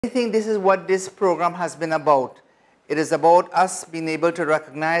I think this is what this program has been about. It is about us being able to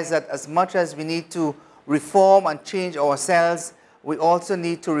recognize that as much as we need to reform and change ourselves, we also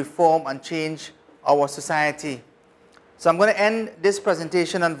need to reform and change our society. So I'm going to end this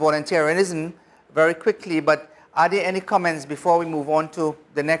presentation on volunteerism very quickly, but are there any comments before we move on to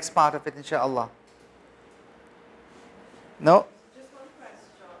the next part of it, inshallah? No? Just one question.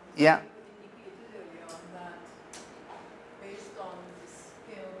 Yeah. You indicated earlier on that based on the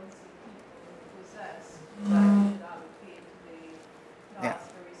skills that people possess, that you should allocate the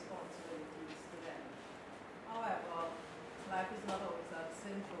tasks or responsibilities to them. However, life is not always that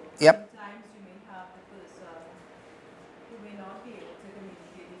simple. Yep. Sometimes you may have the person who may not be able to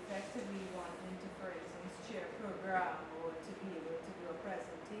communicate effectively wanting to, for instance, chair a program or to be able to do a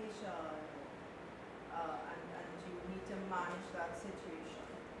presentation. And you need to manage that situation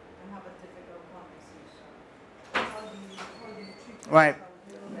and have a difficult conversation. How do you treat yourself? Right.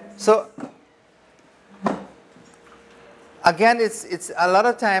 So again, it's a lot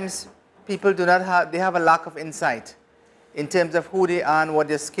of times people do not have, they have a lack of insight in terms of who they are and what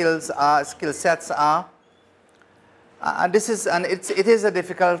their skills are, skill sets are. And it is a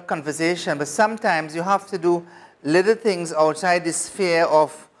difficult conversation, but sometimes you have to do little things outside the sphere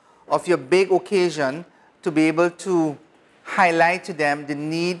of your big occasion to be able to highlight to them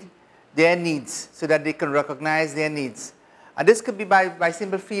their needs, so that they can recognize their needs. And this could be by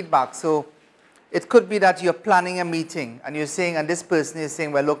simple feedback. So it could be that you're planning a meeting and you're saying, and this person is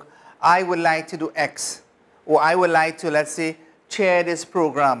saying, well, look, I would like to do X, or I would like to, let's say, chair this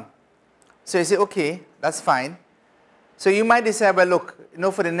program. So you say, okay, that's fine. So you might decide, well, look,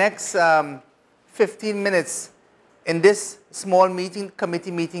 for the next 15 minutes in this small meeting,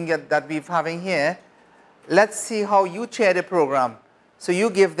 committee meeting that we're having here, let's see how you chair the program. So you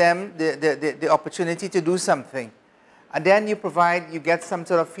give them the opportunity to do something. And then you get some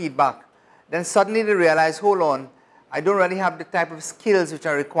sort of feedback. Then suddenly they realize, hold on, I don't really have the type of skills which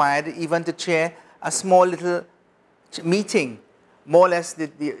are required even to chair a small little meeting. More or less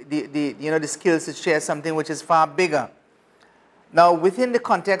the skills to chair something which is far bigger. Now within the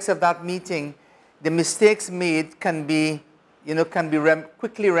context of that meeting, the mistakes made can be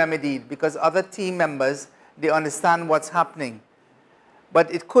quickly remedied because other team members, they understand what's happening. But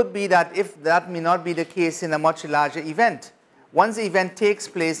it could be that if that may not be the case in a much larger event. Once the event takes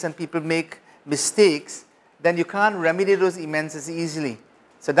place and people make mistakes, then you can't remedy those events as easily.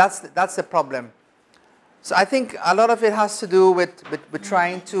 So that's the problem. So I think a lot of it has to do with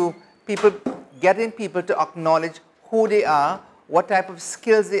trying to getting people to acknowledge who they are, what type of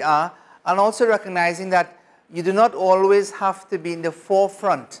skills they are, and also recognizing that you do not always have to be in the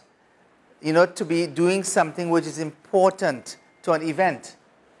forefront, to be doing something which is important to an event.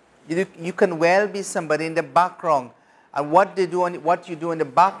 You can well be somebody in the background, and what you do in the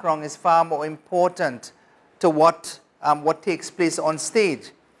background is far more important to what takes place on stage.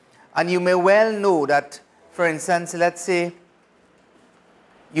 And you may well know that, for instance, let's say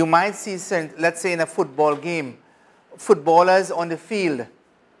you might see, let's say in a football game, footballers on the field,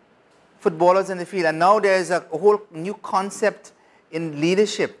 and now there's a whole new concept in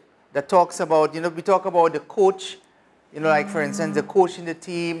leadership that talks about, we talk about the coach, like for instance, the coach in the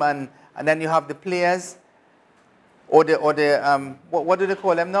team, and then you have the players, or what do they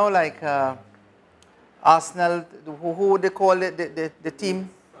call them now, like Arsenal, who would they call it, the team?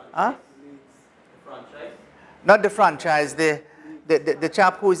 Huh? The franchise? Not the franchise, the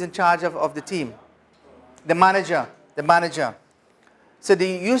chap who is in charge of the team, the manager. So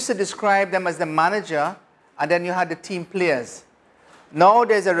they used to describe them as the manager, and then you had the team players. Now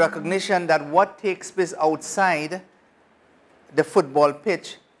there's a recognition that what takes place outside the football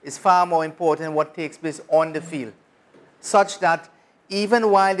pitch is far more important than what takes place on the field. Such that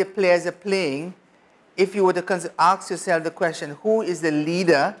even while the players are playing, if you were to ask yourself the question, who is the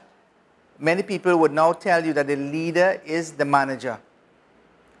leader? Many people would now tell you that the leader is the manager.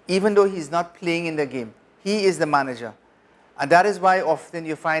 Even though he's not playing in the game, he is the manager. And that is why often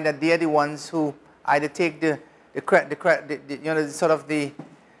you find that they are the ones who either take the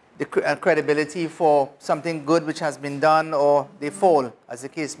credibility for something good which has been done, or they fall, as the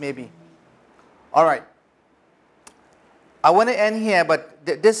case may be. All right. I want to end here, but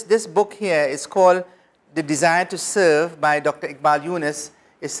this book here is called The Desire to Serve by Dr. Iqbal Yunus.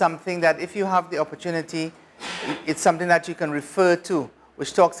 Is something that if you have the opportunity, it's something that you can refer to,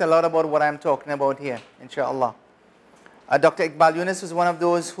 which talks a lot about what I'm talking about here, inshallah. Dr. Iqbal Yunus is one of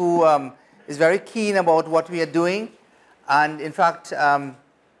those who is very keen about what we are doing. And in fact,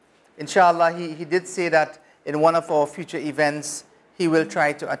 inshallah, he did say that in one of our future events, he will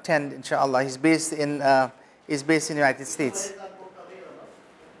try to attend, inshallah. He's based in the United States.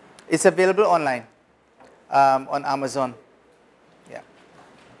 It's available online on Amazon. Yeah.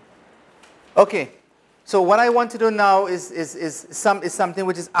 Okay. So what I want to do now is something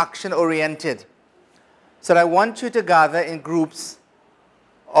which is action oriented. So I want you to gather in groups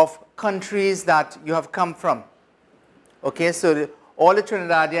of countries that you have come from. Okay, so all the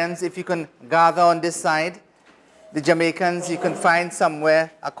Trinidadians, if you can gather on this side, the Jamaicans you can find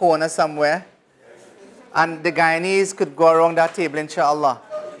somewhere, a corner somewhere, and the Guyanese could go around that table, inshallah.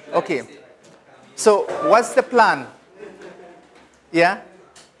 Okay, so what's the plan? Yeah?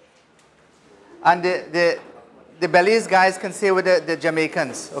 And the Belize guys can stay with the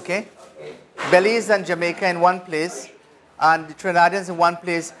Jamaicans, okay? Belize and Jamaica in one place, and the Trinidadians in one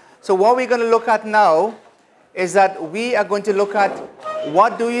place. So what we're going to look at now is that we are going to look at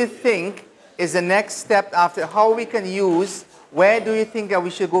what do you think is the next step after, how we can use, where do you think that we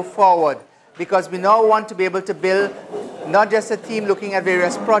should go forward? Because we now want to be able to build not just a team looking at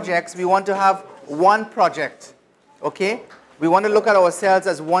various projects, we want to have one project, okay? We want to look at ourselves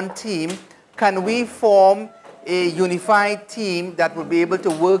as one team. Can we form a unified team that will be able to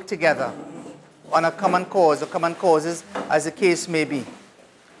work together on a common cause or common causes as the case may be?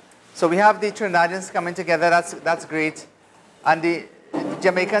 So we have the Trinidadians coming together, that's great. And the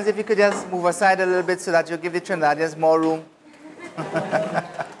Jamaicans, if you could just move aside a little bit so that you give the Trinidadians more room.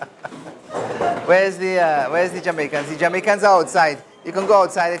 Where's the Jamaicans? The Jamaicans are outside. You can go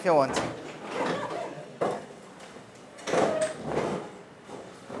outside if you want.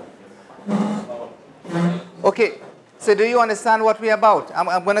 Okay, so do you understand what we're about?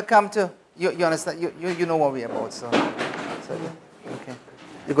 I'm going to come to, you understand, you know what we're about, so okay.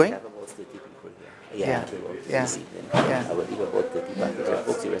 You going? We have about 30 people here. Yeah. Yeah. This evening. Yeah. I will leave about 30 packages of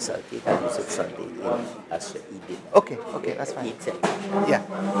books you result cake and use it Sunday in Astra evening. Okay, that's fine. 8:10. Yeah.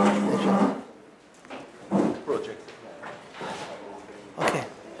 Project. Okay.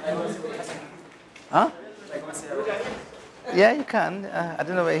 Huh? Yeah, you can. I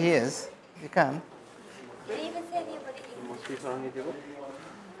don't know where he is. You can. Did he even say anything about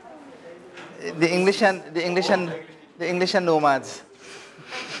the English? The English and nomads.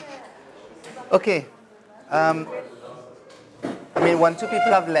 Okay. I mean, 1, 2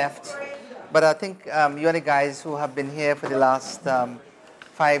 people have left, but I think you are the guys who have been here for the last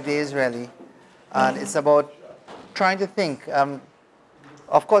 5 days, really, and it's about trying to think.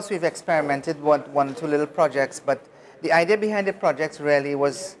 Of course, we've experimented one or two little projects, but the idea behind the projects really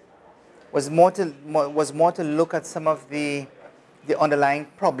was more to look at some of the underlying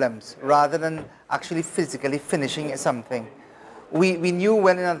problems rather than actually physically finishing something. We knew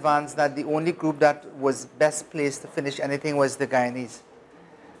well in advance that the only group that was best placed to finish anything was the Guyanese,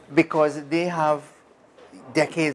 because they have decades